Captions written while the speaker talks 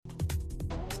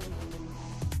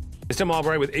It's Tim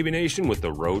Albright with Aviation with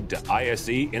the Road to ISE.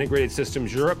 Integrated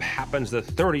Systems Europe happens the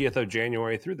 30th of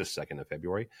January through the 2nd of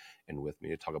February. And with me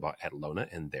to talk about Atlona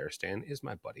and their stand is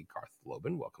my buddy Garth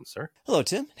Lobin. Welcome, sir. Hello,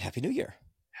 Tim. Happy New Year.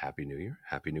 Happy New Year.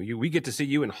 Happy New Year. We get to see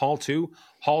you in Hall 2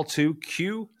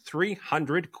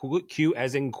 Q300, Q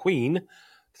as in Queen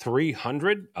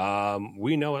 300.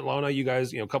 We know Atlona, you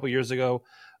guys, a couple years ago,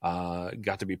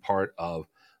 got to be part of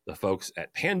the folks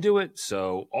at Panduit.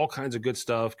 So all kinds of good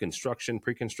stuff, construction,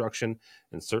 pre-construction,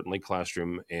 and certainly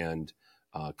classroom and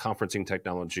conferencing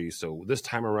technology. So this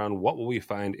time around, what will we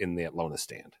find in the Atlona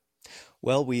stand?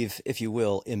 Well, we've, if you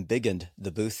will, embiggened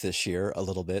the booth this year a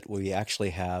little bit. We actually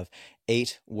have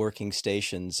 8 working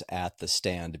stations at the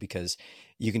stand because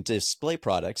you can display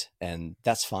products and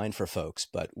that's fine for folks,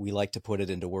 but we like to put it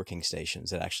into working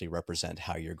stations that actually represent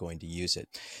how you're going to use it.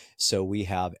 So we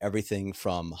have everything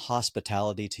from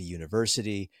hospitality to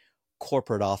university,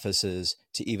 corporate offices,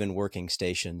 to even working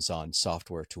stations on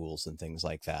software tools and things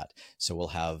like that. So we'll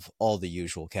have all the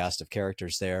usual cast of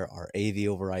characters there. Our AV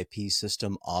over IP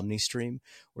system, OmniStream,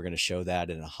 we're going to show that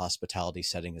in a hospitality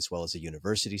setting as well as a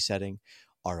university setting.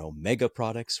 Our Omega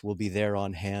products will be there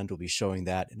on hand. We'll be showing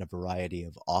that in a variety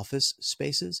of office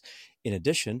spaces. In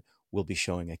addition, we'll be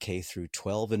showing a K through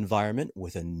 12 environment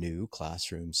with a new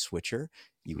classroom switcher.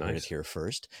 You heard it here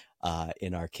first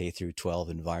in our K through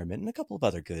 12 environment, and a couple of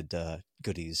other good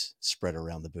goodies spread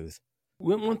around the booth.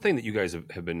 One thing that you guys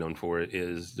have been known for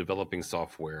is developing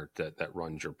software that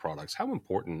runs your products. How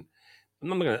important? I'm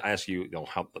not going to ask you,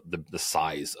 how the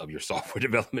size of your software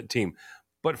development team,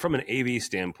 but from an AV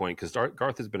standpoint, because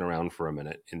Garth has been around for a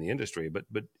minute in the industry, but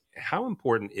how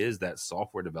important is that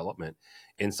software development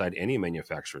inside any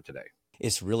manufacturer today?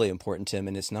 It's really important, Tim,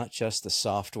 and it's not just the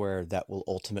software that will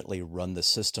ultimately run the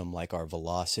system like our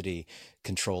Velocity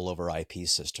control over IP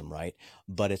system, right?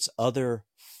 But it's other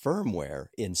firmware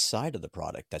inside of the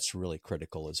product that's really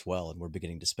critical as well. And we're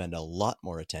beginning to spend a lot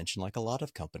more attention, like a lot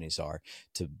of companies are,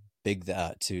 to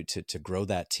to grow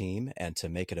that team and to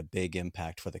make it a big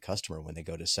impact for the customer when they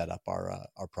go to set up our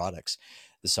products.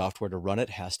 The software to run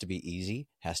it has to be easy,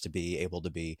 has to be able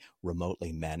to be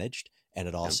remotely managed, and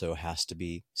it also has to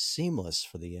be seamless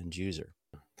for the end user.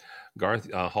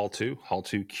 Garth, Hall 2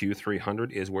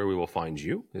 Q300 is where we will find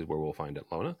you, is where we'll find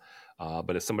Atlona.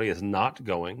 But if somebody is not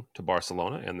going to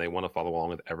Barcelona and they want to follow along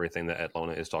with everything that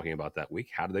Atlona is talking about that week,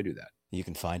 how do they do that? You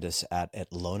can find us at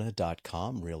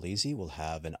atlona.com, real easy. We'll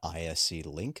have an ISE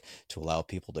link to allow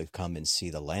people to come and see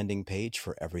the landing page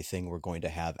for everything we're going to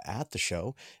have at the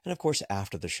show. And of course,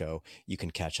 after the show, you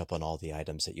can catch up on all the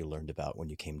items that you learned about when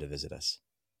you came to visit us.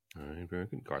 All right, very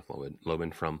good. Garth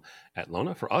Lobin from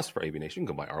Atlona. For us, for Aviation,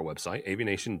 go by our website,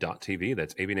 aviation.tv.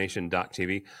 That's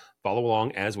aviation.tv. Follow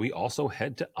along as we also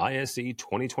head to ISE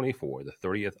 2024, the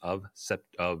 30th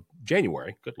of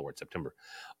January, good Lord, September,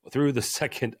 through the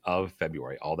 2nd of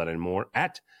February. All that and more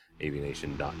at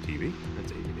aviation.tv.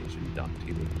 That's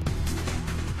aviation.tv.